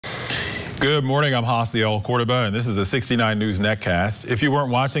Good morning, I'm Hasiel Cordoba, and this is a 69 News Netcast. If you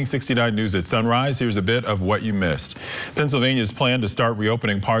weren't watching 69 News at sunrise, here's a bit of what you missed. Pennsylvania's plan to start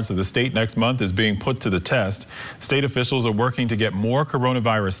reopening parts of the state next month is being put to the test. State officials are working to get more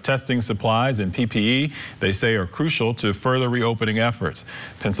coronavirus testing supplies and PPE they say are crucial to further reopening efforts.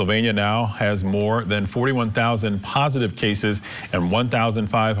 Pennsylvania now has more than 41,000 positive cases and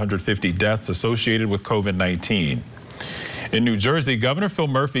 1,550 deaths associated with COVID-19. In New Jersey, Governor Phil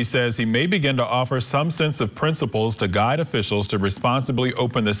Murphy says he may begin to offer some sense of principles to guide officials to responsibly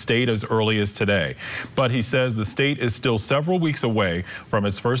open the state as early as today. But he says the state is still several weeks away from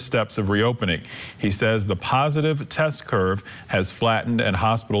its first steps of reopening. He says the positive test curve has flattened and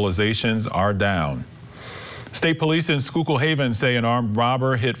hospitalizations are down. State police in Schuylkill say an armed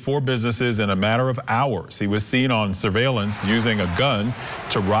robber hit 4 businesses in a matter of hours. He was seen on surveillance using a gun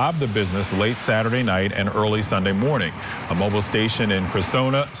to rob the business late Saturday night and early Sunday morning. A mobile station in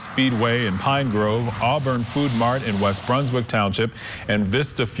Cressona, Speedway in Pine Grove, Auburn Food Mart in West Brunswick Township, and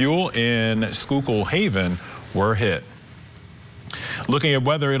Vista Fuel in Schuylkill were hit. Looking at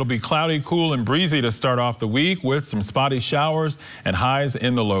weather, it'll be cloudy, cool, and breezy to start off the week with some spotty showers and highs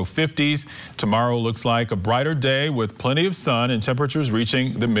in the low 50s. Tomorrow looks like a brighter day with plenty of sun and temperatures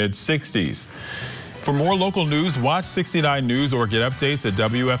reaching the mid-60s. For more local news, watch 69 News or get updates at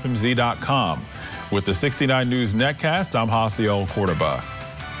WFMZ.com. With the 69 News Netcast, I'm Hasiel Cordoba.